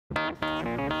Howdy.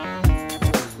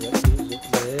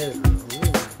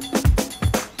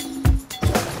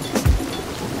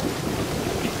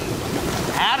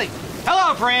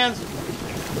 Hello, friends.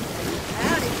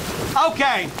 Howdy.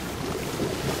 Okay.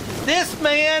 This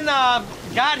man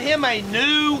got him a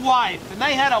new wife, and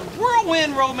they had a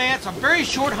whirlwind romance, a very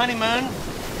short honeymoon.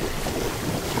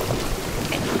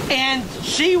 And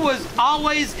she was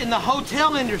always in the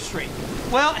hotel industry.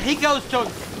 Well, he goes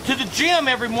to the gym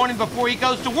every morning before he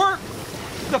goes to work.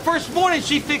 The first morning,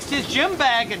 she fixed his gym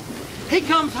bag, and he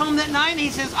comes home that night and he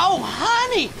says, "Oh,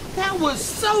 honey, that was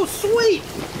so sweet.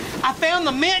 I found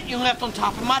the mint you left on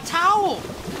top of my towel.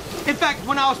 In fact,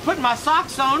 when I was putting my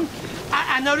socks on,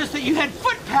 I noticed that you had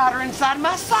foot powder inside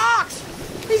my socks."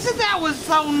 He said, "That was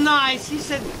so nice." He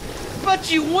said,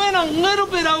 "But you went a little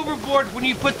bit overboard when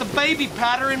you put the baby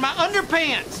powder in my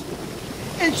underpants."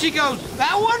 And she goes,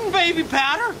 "That wasn't baby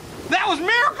powder. That was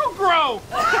Miracle Grow."